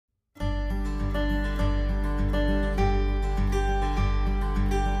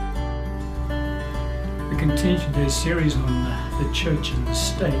continue today's series on the church and the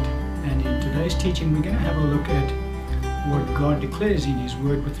state, and in today's teaching we're going to have a look at what God declares in His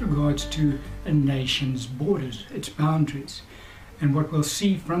Word with regards to a nation's borders, its boundaries. And what we'll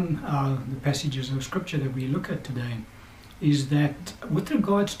see from the passages of Scripture that we look at today is that with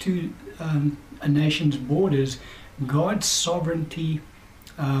regards to a nation's borders, God's sovereignty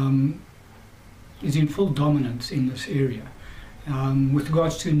is in full dominance in this area. With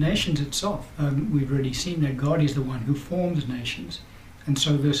regards to nations itself, we've already seen that God is the one who forms nations, and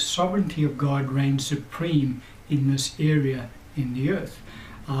so the sovereignty of God reigns supreme in this area in the earth.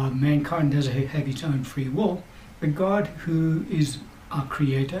 Mankind does have its own free will, but God, who is our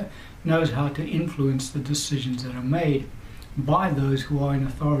creator, knows how to influence the decisions that are made by those who are in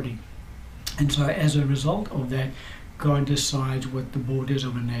authority. And so as a result of that, God decides what the borders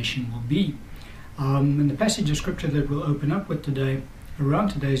of a nation will be. And the passage of Scripture that we'll open up with today, around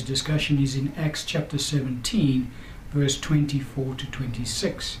today's discussion, is in Acts chapter 17, verse 24 to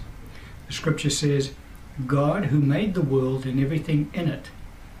 26. The Scripture says, God, who made the world and everything in it,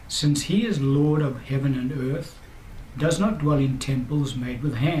 since He is Lord of heaven and earth, does not dwell in temples made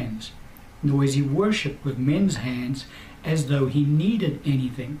with hands, nor is He worshipped with men's hands as though He needed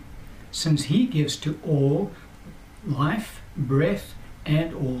anything, since He gives to all life, breath,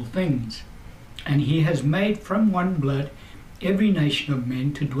 and all things. And He has made from one blood every nation of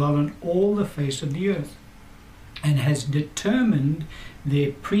men to dwell on all the face of the earth, and has determined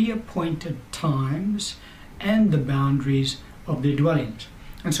their pre-appointed times and the boundaries of their dwellings.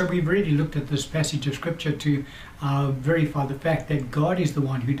 And so we've already looked at this passage of Scripture to verify the fact that God is the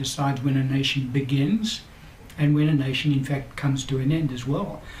one who decides when a nation begins and when a nation in fact comes to an end as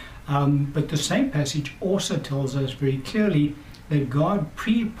well. But the same passage also tells us very clearly that God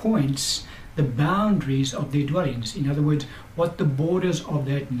pre-appoints the boundaries of their dwellings. In other words, what the borders of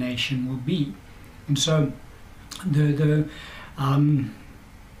that nation will be. And so the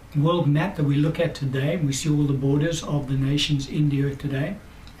world map that we look at today, we see all the borders of the nations in the earth today,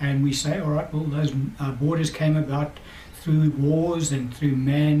 and we say, all right, well, those borders came about through wars and through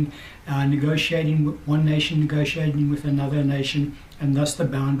man negotiating with one nation, negotiating with another nation, and thus the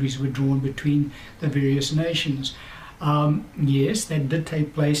boundaries were drawn between the various nations. Yes, that did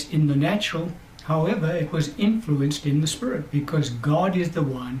take place in the natural. However, it was influenced in the spirit, because God is the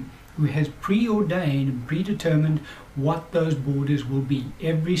one who has preordained and predetermined what those borders will be.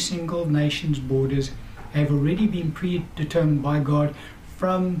 Every single nation's borders have already been predetermined by God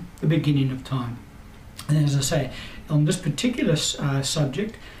from the beginning of time. And as I say, on this particular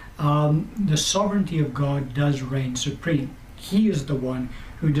subject, the sovereignty of God does reign supreme. He is the one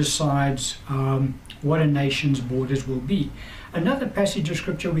who decides what a nation's borders will be. Another passage of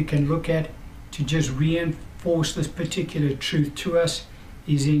Scripture we can look at to just reinforce this particular truth to us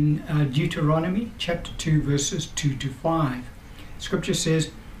is in Deuteronomy chapter 2, verses 2 to 5. Scripture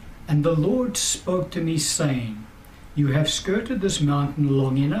says, And the Lord spoke to me, saying, You have skirted this mountain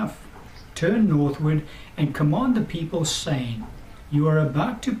long enough. Turn northward and command the people, saying, You are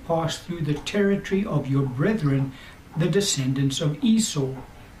about to pass through the territory of your brethren, the descendants of Esau,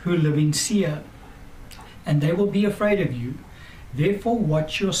 who live in Seir, and they will be afraid of you. Therefore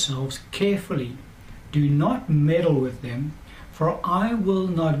watch yourselves carefully. Do not meddle with them, for I will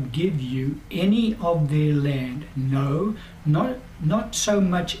not give you any of their land, no, not so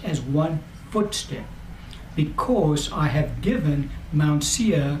much as one footstep, because I have given Mount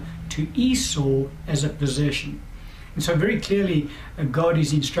Seir to Esau as a possession. And so very clearly God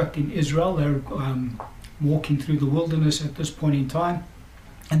is instructing Israel. They're walking through the wilderness at this point in time,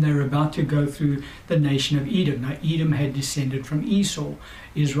 and they're about to go through the nation of Edom. Now, Edom had descended from Esau.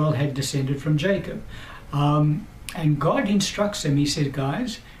 Israel had descended from Jacob. And God instructs them. He says,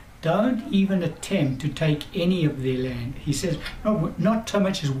 guys, don't even attempt to take any of their land. He says, no, not so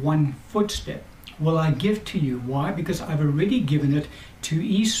much as one footstep will I give to you. Why? Because I've already given it to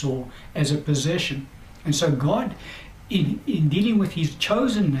Esau as a possession. And so God, in dealing with His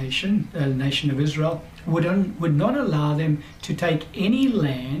chosen nation, the nation of Israel, would not allow them to take any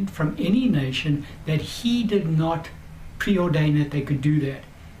land from any nation that He did not preordain that they could do that.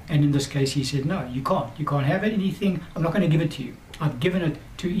 And in this case He said, no, you can't. You can't have anything. I'm not going to give it to you. I've given it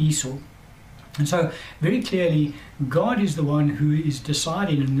to Esau. And so very clearly God is the one who is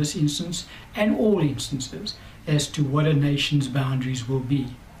deciding in this instance and all instances as to what a nation's boundaries will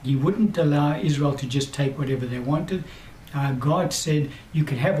be. He wouldn't allow Israel to just take whatever they wanted. God said, you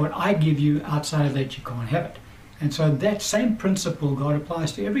can have what I give you, outside of that you can't have it. And so that same principle God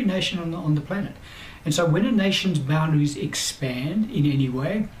applies to every nation on the planet. And so when a nation's boundaries expand in any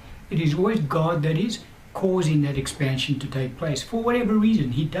way, it is always God that is causing that expansion to take place. For whatever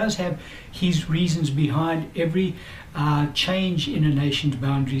reason, he does have his reasons behind every change in a nation's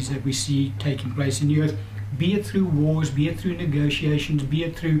boundaries that we see taking place in the earth, be it through wars, be it through negotiations, be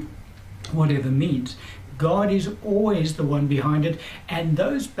it through whatever means. God is always the one behind it, and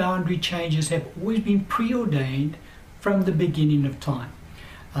those boundary changes have always been preordained from the beginning of time.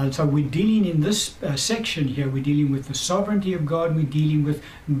 So we're dealing in this section here, we're dealing with the sovereignty of God, we're dealing with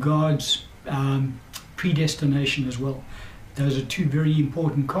God's predestination as well. Those are two very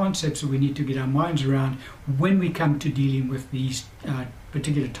important concepts that we need to get our minds around when we come to dealing with these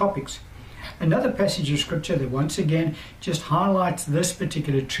particular topics. Another passage of scripture that once again just highlights this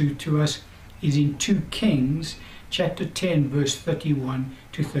particular truth to us is in 2 Kings chapter 10 verse 31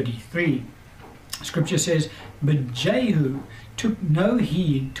 to 33. Scripture says, "But Jehu took no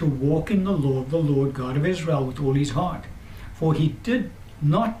heed to walk in the law of the Lord God of Israel with all his heart, for he did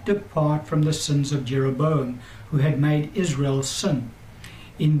not depart from the sins of Jeroboam, who had made Israel sin.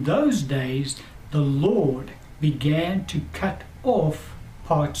 In those days the Lord began to cut off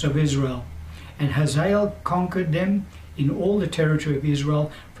parts of Israel, and Hazael conquered them in all the territory of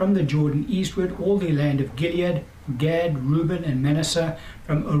Israel, from the Jordan eastward, all the land of Gilead, Gad, Reuben, and Manasseh,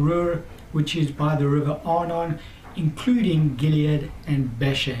 from Arur, which is by the river Arnon, including Gilead and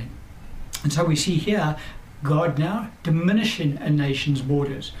Bashan." And so we see here God now diminishing a nation's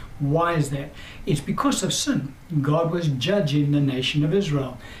borders. Why is that? It's because of sin. God was judging the nation of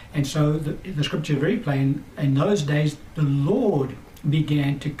Israel. And so the scripture is very plain. In those days, the Lord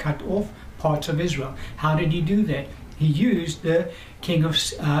began to cut off parts of Israel. How did he do that? He used the king of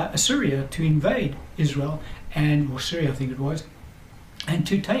Assyria to invade Israel, or Syria I think it was, and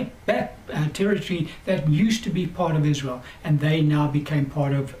to take back territory that used to be part of Israel, and they now became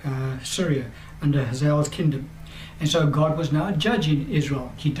part of Syria under Hazael's kingdom. And so God was now judging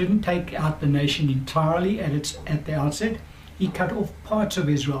Israel. He didn't take out the nation entirely at the outset. He cut off parts of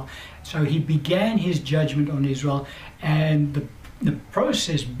Israel. So he began his judgment on Israel, and the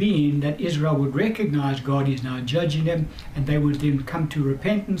process being that Israel would recognize God is now judging them, and they would then come to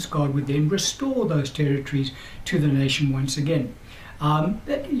repentance. God would then restore those territories to the nation once again.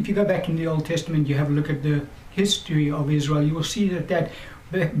 If you go back in the Old Testament, you have a look at the history of Israel, you will see that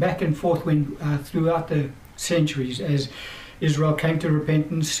back and forth when throughout the centuries, as Israel came to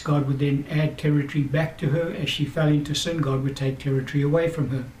repentance, God would then add territory back to her. As she fell into sin, God would take territory away from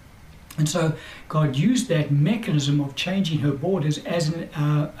her. And so God used that mechanism of changing her borders as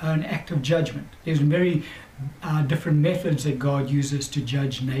an act of judgment. There's very different methods that God uses to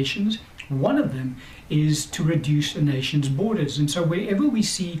judge nations. One of them is to reduce a nation's borders. And so wherever we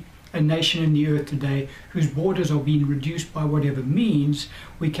see a nation in the earth today whose borders are being reduced by whatever means,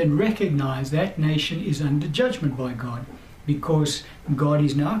 we can recognize that nation is under judgment by God, because God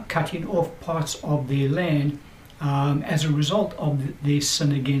is now cutting off parts of their land as a result of their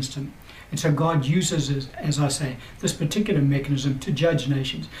sin against him. And so God uses, as I say, this particular mechanism to judge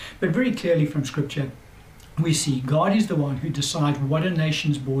nations. But very clearly from Scripture, we see God is the one who decides what a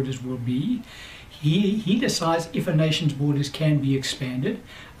nation's borders will be. He decides if a nation's borders can be expanded,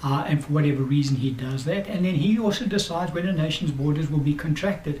 and for whatever reason he does that. And then he also decides when a nation's borders will be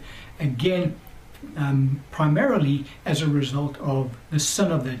contracted. Again, primarily as a result of the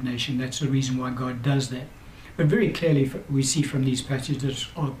sin of that nation. That's the reason why God does that. But very clearly we see from these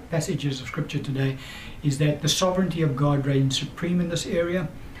passages of Scripture today is that the sovereignty of God reigns supreme in this area.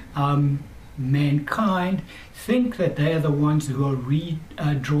 Mankind think that they are the ones who are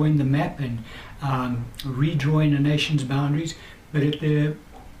redrawing the map and redrawing a nation's boundaries, but at the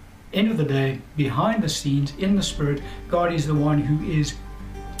end of the day, behind the scenes, in the Spirit, God is the one who is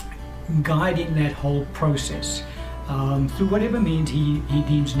guiding that whole process. Through whatever means he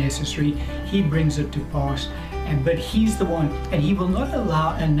deems necessary, he brings it to pass. But he's the one, and he will not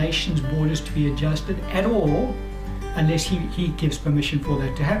allow a nation's borders to be adjusted at all unless he gives permission for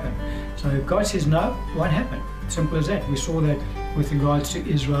that to happen. So if God says no, it won't happen. Simple as that. We saw that with regards to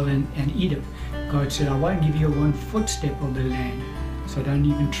Israel and Edom. God said, I won't give you one footstep of the land, so don't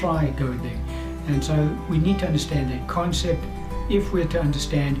even try go there. And so we need to understand that concept if we're to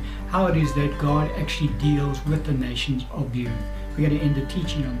understand how it is that God actually deals with the nations of the earth. We're going to end the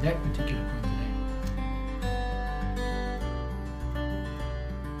teaching on that particular point.